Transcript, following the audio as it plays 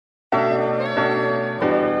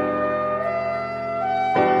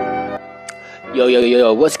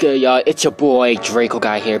Yo, what's good, y'all? It's your boy, Draco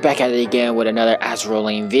Guy here, back at it again with another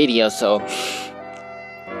Azur video. So,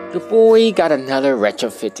 your boy got another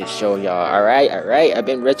retrofit to show y'all, alright? I've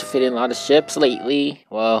been retrofitting a lot of ships lately.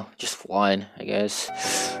 Well, just one, I guess.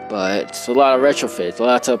 But it's a lot of retrofits,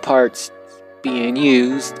 lots of parts being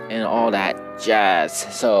used, and all that jazz.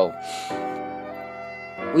 So,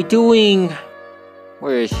 we doing...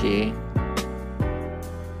 Where is she?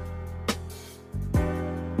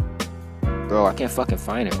 Bro, I can't fucking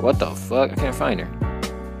find her. What the fuck? I can't find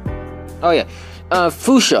her. Oh yeah,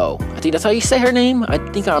 Fusou. I think that's how you say her name. I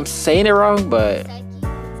think I'm saying it wrong, but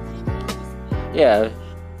yeah,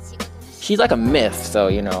 she's like a myth. So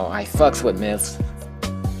you know, I fucks with myths.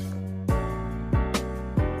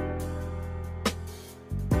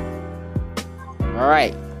 All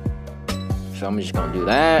right, so I'm just gonna do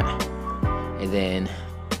that, and then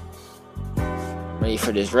ready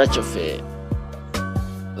for this retrofit.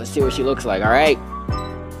 Let's see what she looks like, alright?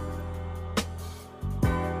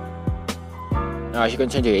 No, she's gonna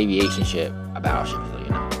change her aviation ship, a battleship, so you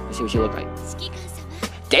know. Let's see what she looks like.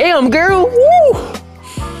 Damn, girl! Woo!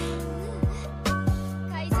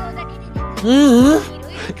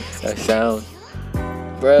 That sound.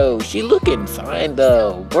 Bro, she looking fine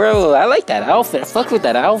though. Bro, I like that outfit. I fucks with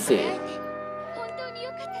that outfit.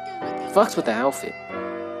 Fucks with the outfit.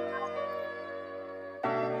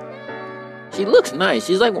 She looks nice.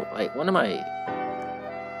 She's like one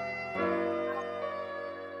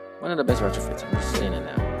of the best retrofits. I'm just saying it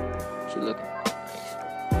now. She looking nice.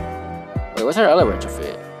 Wait, what's her other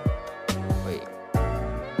retrofit? Wait.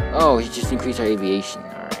 Oh, he just increased her aviation.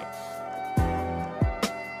 All right.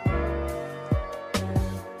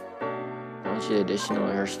 Don't she additional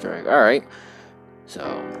air strike? All right.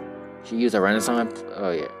 So she used a Renaissance.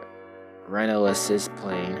 Oh yeah, Rhino assist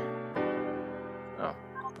plane. Oh, all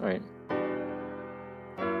right.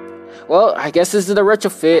 Well, I guess this is the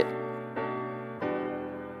retrofit.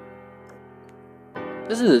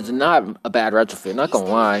 This is not a bad retrofit, not gonna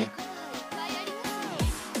lie.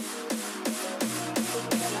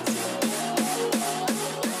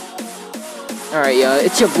 Alright, y'all,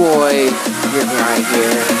 it's your boy, right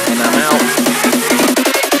here, and I'm out.